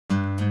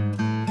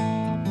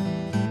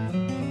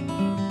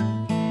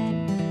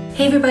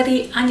Hey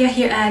everybody, Anya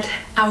here at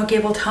Our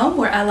Gabled Home,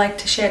 where I like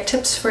to share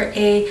tips for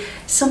a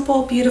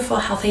simple, beautiful,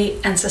 healthy,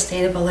 and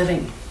sustainable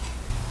living.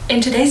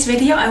 In today's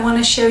video, I want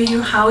to show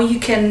you how you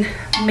can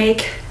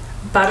make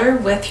butter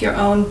with your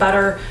own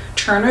butter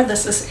churner.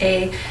 This is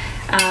a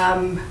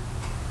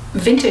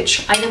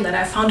vintage item that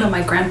I found on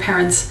my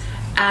grandparents'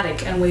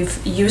 attic, and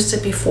we've used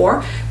it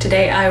before.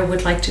 Today I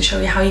would like to show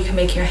you how you can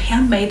make your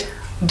handmade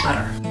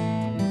butter.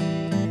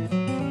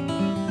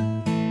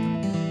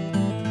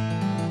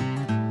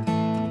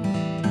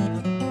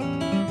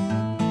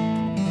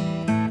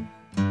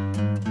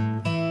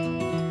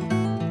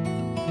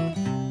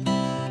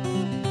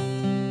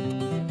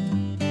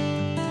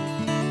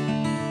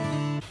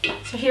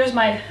 So here's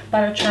my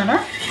butter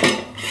churner.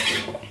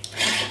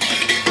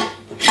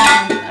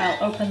 And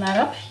I'll open that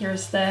up.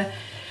 Here's the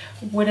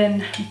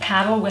wooden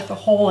paddle with a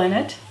hole in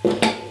it.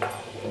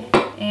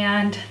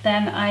 And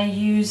then I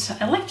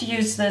like to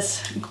use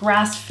this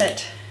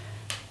grass-fed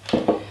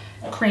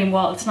cream.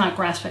 Well, it's not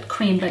grass-fed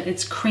cream, but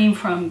it's cream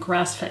from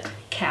grass-fed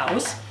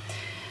cows.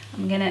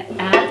 I'm gonna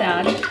add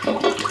that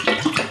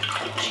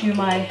to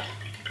my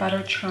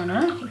butter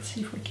churner. Let's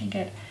see if we can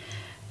get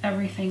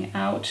everything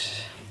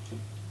out.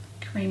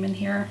 Cream in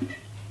here.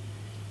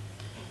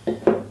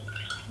 I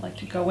like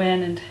to go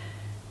in and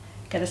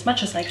get as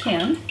much as I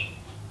can.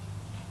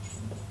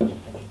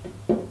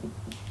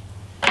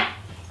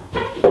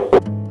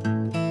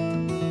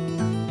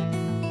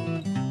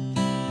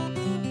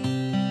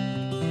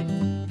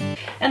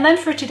 And then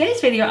for today's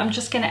video, I'm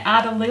just going to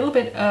add a little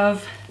bit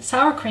of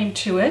sour cream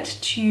to it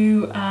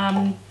to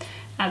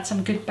add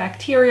some good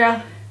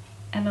bacteria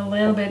and a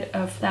little bit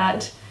of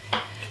that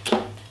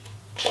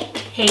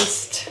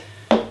taste,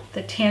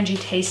 the tangy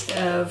taste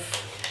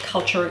of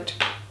cultured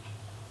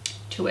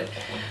to it.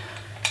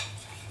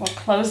 We'll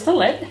close the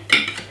lid.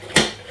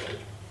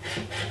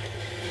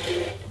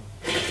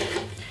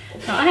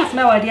 Now I have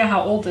no idea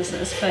how old this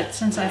is, but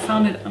since I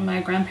found it on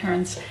my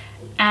grandparents'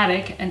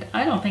 attic, and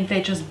I don't think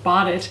they just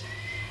bought it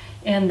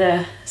in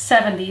the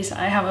 70s,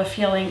 I have a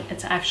feeling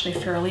it's actually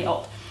fairly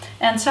old.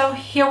 And so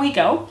here we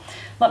go.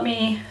 Let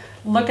me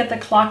look at the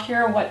clock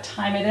here, what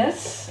time it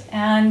is,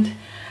 and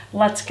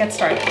let's get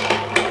started.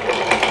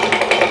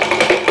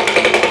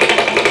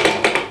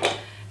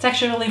 It's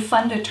actually really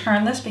fun to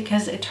turn this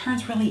because it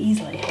turns really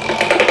easily.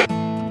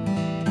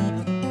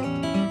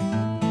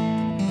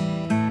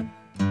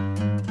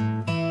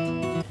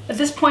 At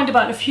this point,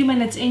 about a few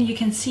minutes in, you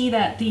can see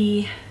that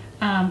the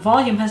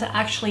volume has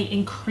actually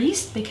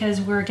increased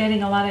because we're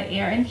getting a lot of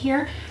air in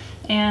here.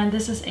 And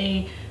this is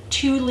a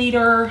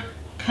 2-liter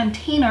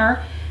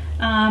container.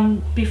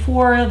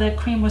 Before, the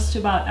cream was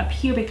about up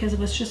here because it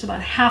was just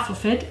about half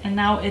of it, and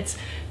now it's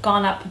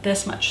gone up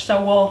this much.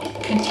 So we'll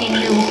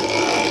continue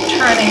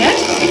churning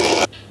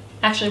it.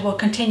 Actually, we'll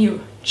continue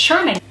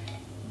churning.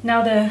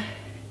 Now the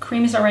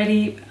cream is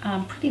already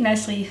pretty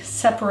nicely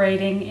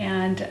separating,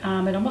 and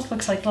it almost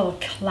looks like little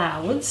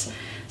clouds.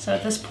 So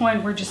at this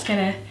point, we're just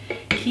gonna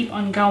keep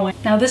on going.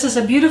 Now this is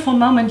a beautiful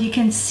moment. You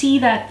can see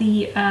that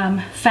the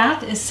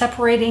fat is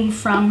separating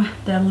from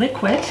the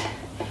liquid.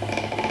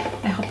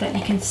 I hope that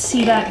you can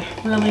see that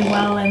really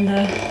well in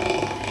the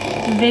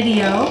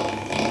video.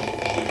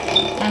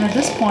 And at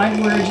this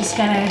point, we're just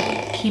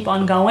gonna keep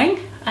on going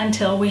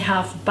until we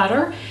have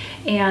butter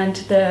and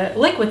the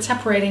liquid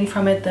separating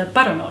from it, the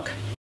buttermilk.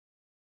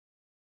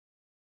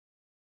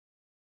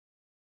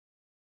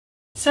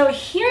 So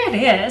here it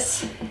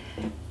is.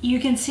 You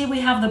can see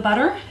we have the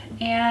butter,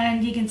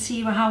 and you can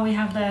see how we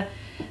have the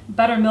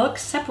buttermilk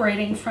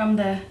separating from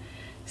the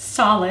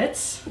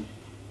solids.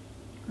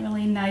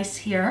 Really nice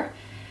here.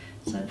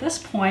 So at this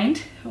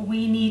point,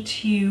 we need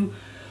to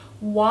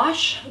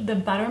wash the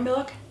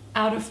buttermilk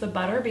out of the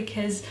butter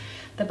because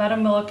the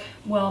buttermilk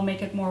will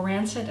make it more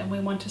rancid, and we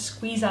want to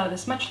squeeze out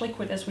as much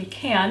liquid as we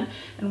can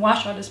and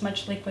wash out as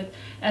much liquid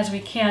as we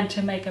can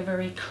to make a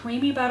very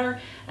creamy butter,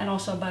 and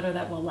also butter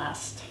that will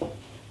last.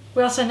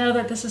 We also know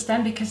that this is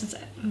done because it's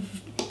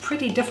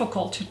pretty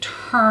difficult to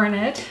turn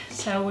it,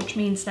 so which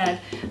means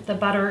that the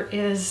butter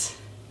is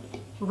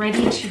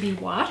ready to be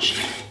washed.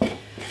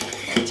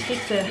 I'll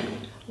take the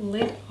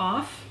lid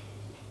off,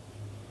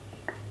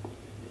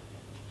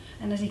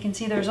 and as you can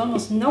see, there's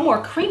almost no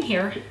more cream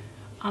here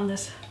on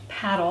this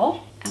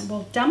paddle, and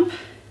we'll dump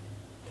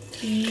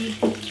the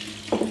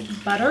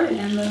butter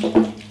and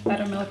the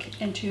buttermilk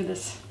into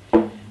this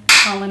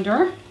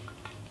colander.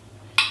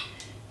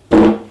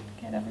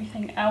 Get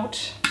everything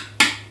out.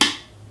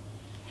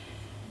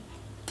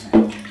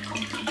 Right.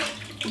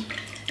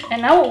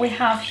 And now what we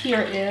have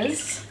here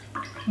is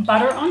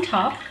butter on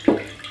top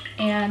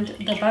and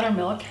the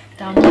buttermilk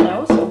down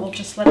below. So we'll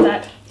just let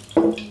that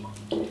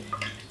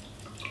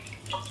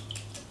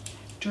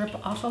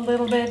drip off a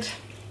little bit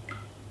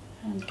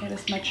and get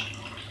as much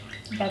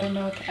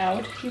buttermilk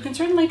out. You can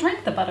certainly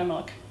drink the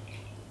buttermilk.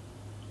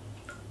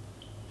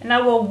 And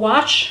now we'll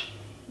wash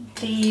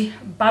the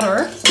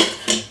butter.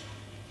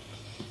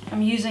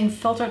 I'm using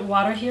filtered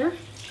water here.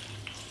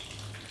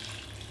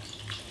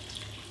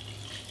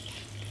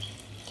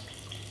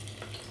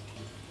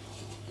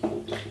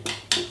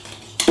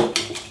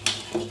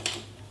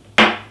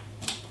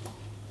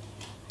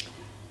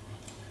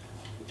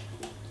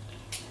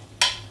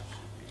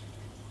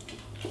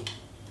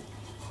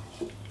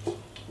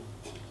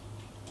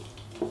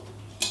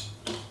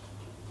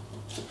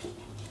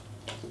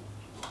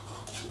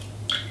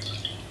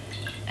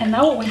 And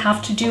now what we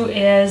have to do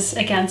is,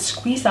 again,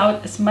 squeeze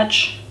out as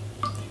much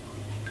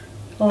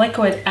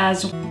liquid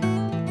as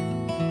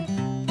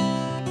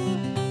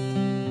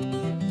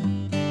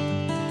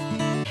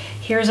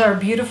here's our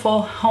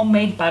beautiful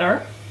homemade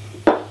butter.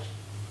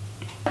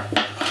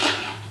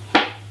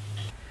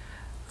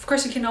 Of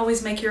course, you can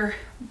always make your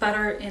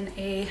butter in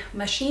a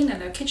machine,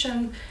 in a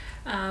kitchen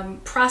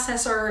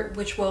processor,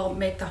 which will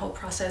make the whole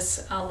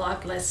process a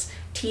lot less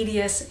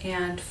tedious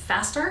and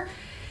faster.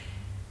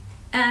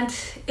 And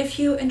if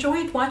you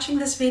enjoyed watching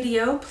this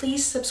video,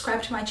 please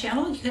subscribe to my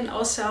channel. You can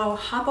also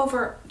hop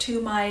over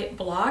to my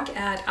blog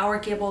at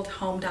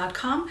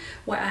ourgabledhome.com,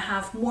 where I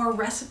have more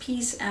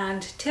recipes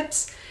and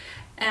tips,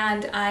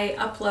 and I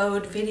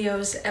upload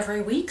videos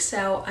every week,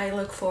 so I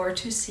look forward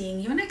to seeing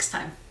you next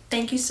time.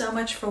 Thank you so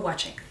much for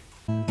watching.